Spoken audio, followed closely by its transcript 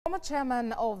Former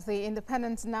chairman of the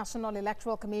Independent National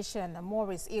Electoral Commission,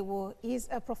 Maurice, is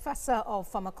a professor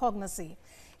of pharmacognosy.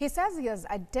 He says he has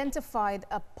identified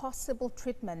a possible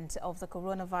treatment of the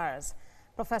coronavirus.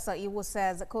 Professor Iwo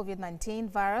says the COVID-19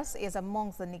 virus is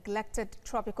among the neglected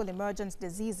tropical emergent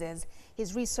diseases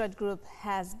his research group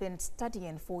has been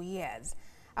studying for years.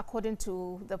 According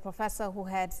to the professor who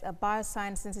heads a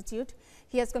bioscience institute,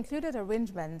 he has concluded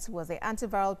arrangements with the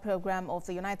antiviral program of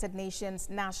the United Nations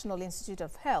National Institute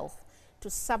of Health to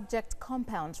subject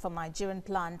compounds from Nigerian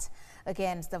plants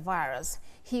against the virus.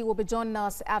 He will be joining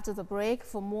us after the break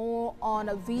for more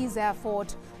on these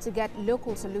efforts to get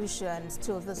local solutions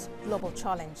to this global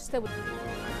challenge. Stay with me.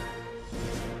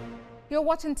 You're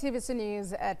watching TVC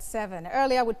News at 7.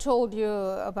 Earlier, we told you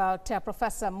about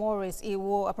Professor Maurice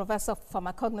Iwo, a professor of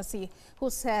pharmacognosy, who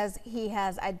says he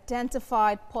has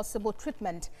identified possible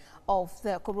treatment of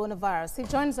the coronavirus. He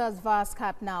joins us via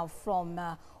Skype now from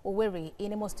Owerri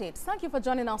in Imo State. Thank you for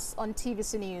joining us on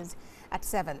TVC News at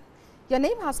 7. Your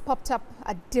name has popped up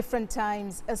at different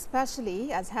times,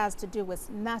 especially as has to do with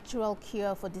natural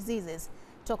cure for diseases.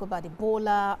 Talk about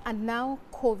Ebola and now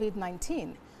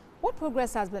COVID-19. What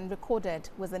progress has been recorded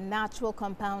with the natural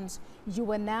compounds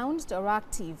you announced are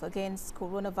active against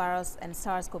coronavirus and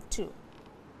SARS-CoV-2?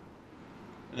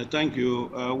 Thank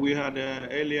you. We had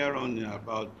earlier on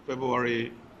about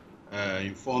February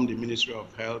informed the Ministry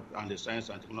of Health and the Science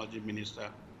and Technology Minister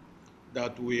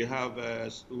that we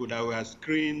have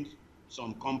screened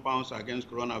some compounds against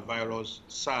coronavirus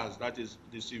SARS, that is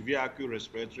the severe acute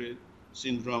respiratory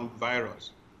syndrome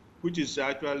virus, which is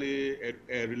actually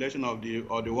a relation of the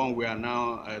one we are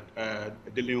now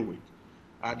dealing with.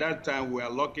 At that time, we are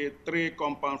lucky 3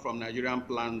 compounds from Nigerian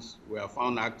plants were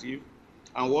found active.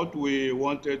 And what we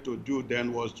wanted to do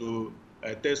then was to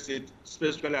test it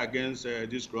specifically against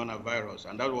this coronavirus.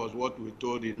 And that was what we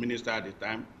told the minister at the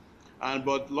time.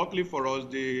 But luckily for us,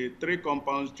 the 3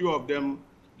 compounds, 2 of them,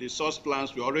 the source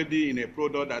plants, were already in a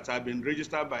product that had been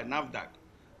registered by NAFDAC.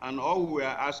 And all we were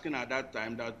asking at that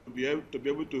time that to be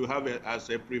able to have it as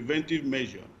a preventive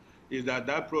measure is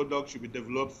that product should be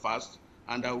developed fast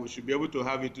and that we should be able to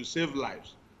have it to save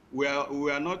lives. We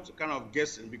are not kind of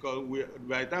guessing because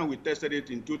by the time we tested it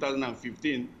in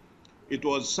 2015, it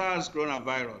was SARS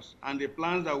coronavirus. And the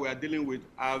plants that we are dealing with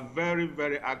are very,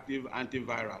 very active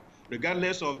antiviral.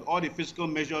 Regardless of all the physical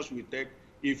measures we take,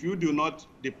 if you do not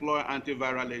deploy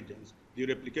antiviral agents, the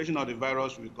replication of the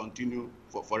virus will continue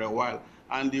for a while.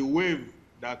 And the wave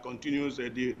that continues,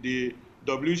 the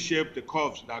W-shaped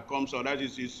curves that comes out, that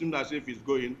is, it seems as if it's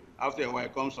going, after a while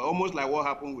it comes, almost like what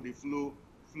happened with the flu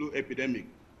epidemic.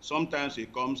 Sometimes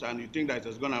it comes and you think that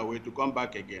it's gone away to come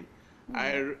back again.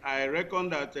 I reckon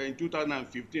that in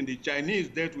 2015, the Chinese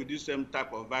dealt with this same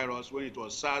type of virus when it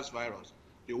was SARS virus.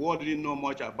 The world didn't know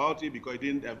much about it because it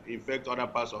didn't infect other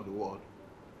parts of the world.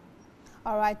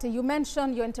 All right. You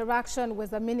mentioned your interaction with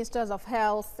the Ministers of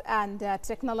Health and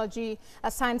Technology,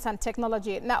 Science and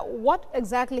Technology. Now, what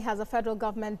exactly has the federal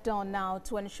government done now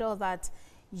to ensure that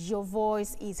your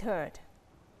voice is heard?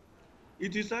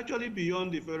 It is actually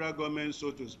beyond the federal government,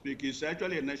 so to speak. It's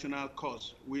actually a national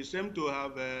cause. We seem to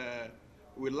have,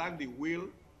 we lack the will.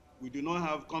 We do not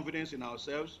have confidence in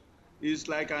ourselves. It's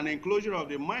like an enclosure of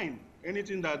the mind.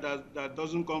 Anything that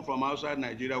doesn't come from outside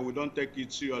Nigeria, we don't take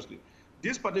it seriously.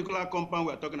 This particular compound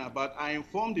we're talking about, I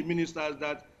informed the ministers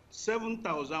that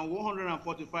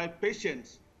 7,145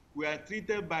 patients were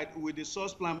treated with the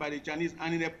source plant by the Chinese,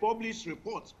 and in a published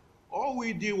report, all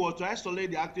we did was to isolate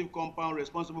the active compound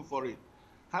responsible for it.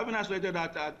 Having isolated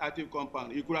that active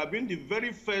compound, it could have been the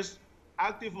very first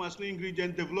active pharmaceutical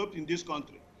ingredient developed in this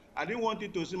country. I didn't want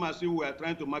it to seem as if we were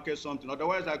trying to market something.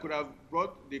 Otherwise, I could have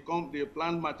brought the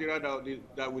plant material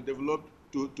that we developed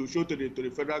to show to the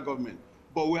federal government.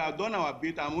 But we have done our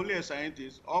bit. I'm only a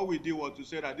scientist. All we did was to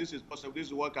say that this is possible, this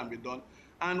is what can be done.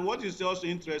 And what is also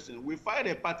interesting, we filed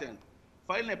a patent.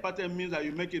 Filing a patent means that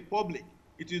you make it public.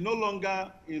 It is no longer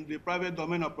in the private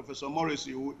domain of Professor Maurice.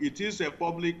 It is a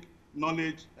public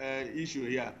knowledge issue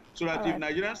here. So that if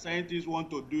Nigerian scientists want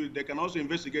to do it, they can also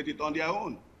investigate it on their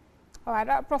own. All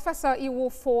right, Professor Iwo,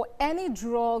 for any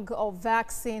drug or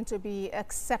vaccine to be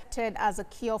accepted as a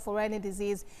cure for any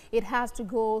disease, it has to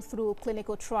go through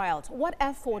clinical trials. What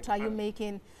effort are you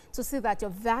making to see that your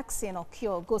vaccine or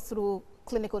cure goes through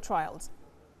clinical trials?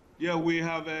 Yeah, we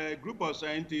have a group of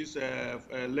scientists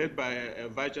led by a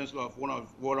vice chancellor of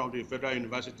one of the federal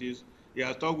universities. He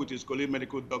has talked with his colleague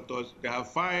medical doctors. They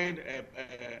have filed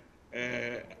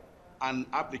an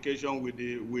application with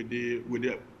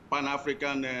the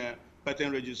Pan-African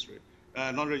patent registry,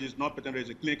 not patent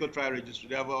registry, clinical trial registry.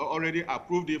 They have already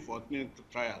approved it for clinical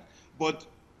trials. But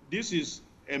this is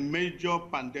a major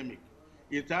pandemic.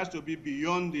 it has to be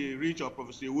beyond the reach of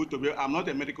Professor Iwu to be. I'm not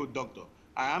a medical doctor.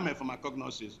 I am a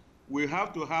pharmacognosist. We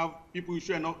have to have people who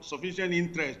show enough sufficient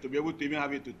interest to be able to even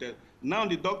have it to test. Now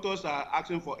the doctors are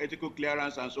asking for ethical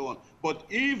clearance and so on. But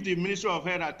if the Ministry of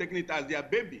Health are taking it as their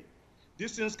baby,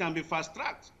 these things can be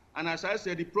fast-tracked. And as I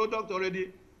said, the product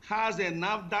already has a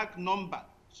NAFDAC number.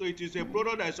 So it is a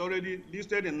product that is already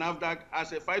listed in NAFDAC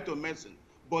as a phytomedicine.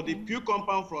 But the pure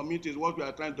compound from it is what we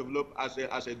are trying to develop as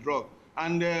a drug.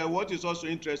 And what is also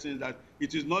interesting is that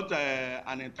it is not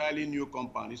an entirely new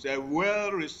compound. It's a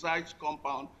well-researched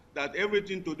compound that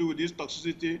everything to do with this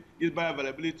toxicity, its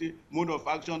bioavailability, mode of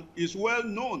action is well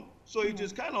known. So it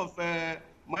is kind of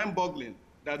mind-boggling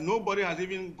that nobody has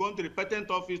even gone to the patent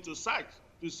office to search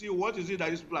to see what is it that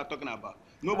these people are talking about.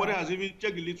 Nobody has even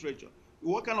checked the literature.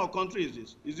 What kind of country is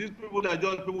this? Is this people that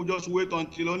people just wait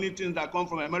until only things that come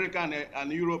from America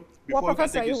and Europe before? Well,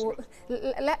 Professor,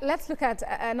 let's look at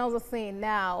another thing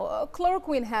now.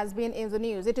 Chloroquine has been in the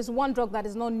news. It is one drug that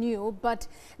is not new, but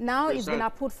now it's been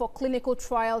approved for clinical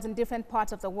trials in different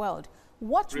parts of the world.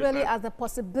 What really are the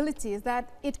possibilities that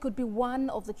it could be one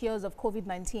of the cures of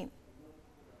COVID-19?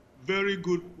 Very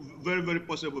good, very, very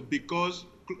possible, because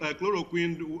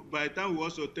chloroquine, by the time we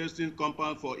also testing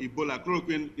compound for Ebola,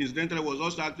 chloroquine incidentally was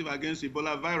also active against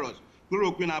Ebola virus.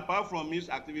 Chloroquine, apart from its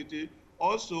activity,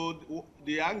 also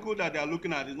the angle that they are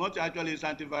looking at is not actually its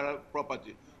antiviral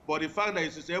property, but the fact that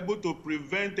it is able to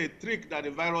prevent a trick that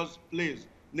the virus plays,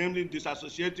 namely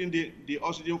disassociating the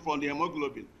oxygen from the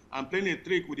hemoglobin and playing a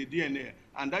trick with the DNA.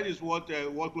 And that is what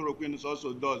chloroquine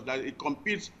also does, that it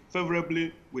competes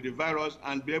favorably with the virus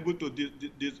and be able to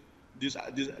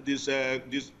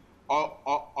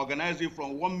organize it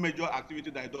from one major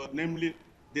activity that it does, namely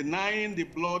denying the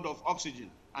blood of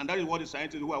oxygen. And that is what the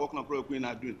scientists who are working on chloroquine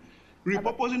are doing.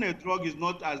 Repurposing a drug is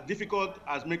not as difficult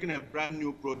as making a brand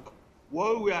new product.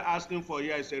 What we are asking for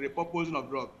here is a repurposing of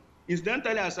drug.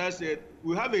 Incidentally, as I said,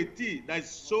 we have a tea that is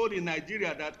sold in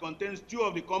Nigeria that contains 2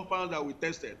 of the compounds that we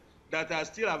tested that are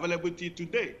still available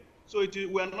today. So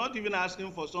we are not even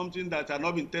asking for something that has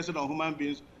not been tested on human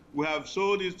beings. We have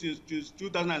sold it since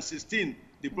 2016.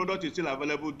 The product is still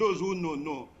available. Those who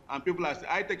know, and people are saying,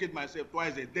 I take it myself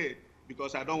twice a day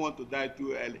because I don't want to die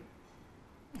too early.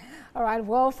 All right,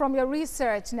 well, from your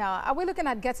research now, are we looking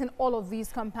at getting all of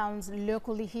these compounds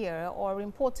locally here or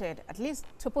imported, at least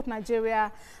to put Nigeria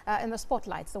in the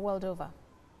spotlights the world over?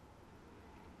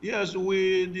 Yes,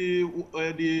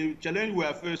 the challenge we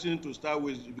are facing to start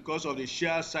with, because of the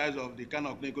sheer size of the kind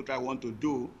of clinical trial we want to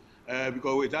do,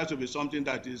 because it has to be something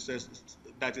that is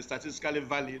statistically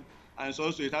valid, and so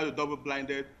also it has to be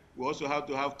double-blinded. We also have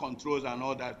to have controls and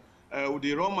all that.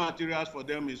 The raw materials for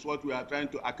them is what we are trying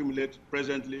to accumulate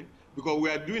presently, because we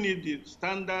are doing it the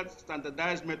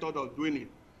standardized method of doing it.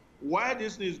 While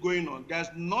this is going on, there's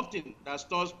nothing that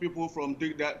stops people from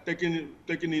taking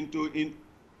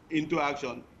into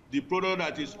action the product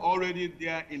that is already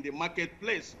there in the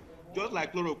marketplace. Just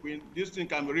like chloroquine, this thing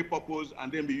can be repurposed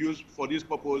and then be used for this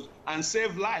purpose and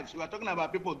save lives. We are talking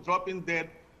about people dropping dead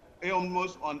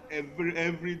almost on a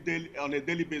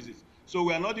daily basis. So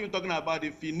we are not even talking about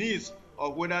the finis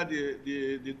of whether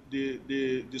the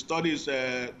study is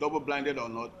double-blinded or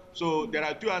not. So there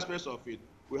are 2 aspects of it.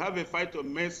 We have a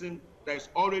phytomedicine that is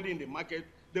already in the market.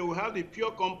 Then we have the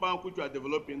pure compound which we are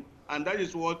developing, and that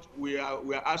is what we are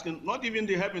asking. Not even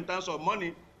the help in terms of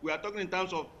money. We are talking in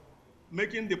terms of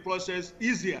making the process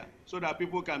easier so that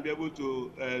people can be able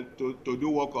to do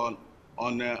work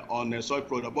on a soil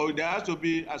product. But there has to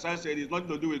be, as I said, it's not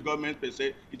to do with government per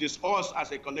se. It is us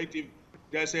as a collective.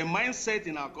 There's a mindset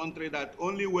in our country that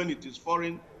only when it is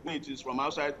foreign, when it is from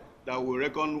outside, that we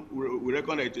reckon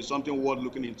that it is something worth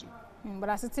looking into. But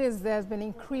as it is, there's been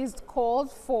increased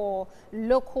calls for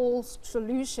local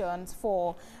solutions,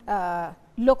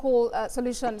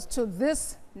 solutions to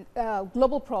this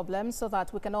global problem, so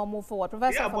that we can all move forward.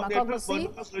 Professor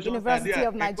Pharmacognosy, University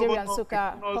of Nigeria,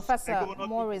 Nsukka, Professor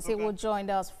Maurice, he will join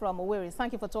us from Maurice.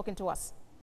 Thank you for talking to us.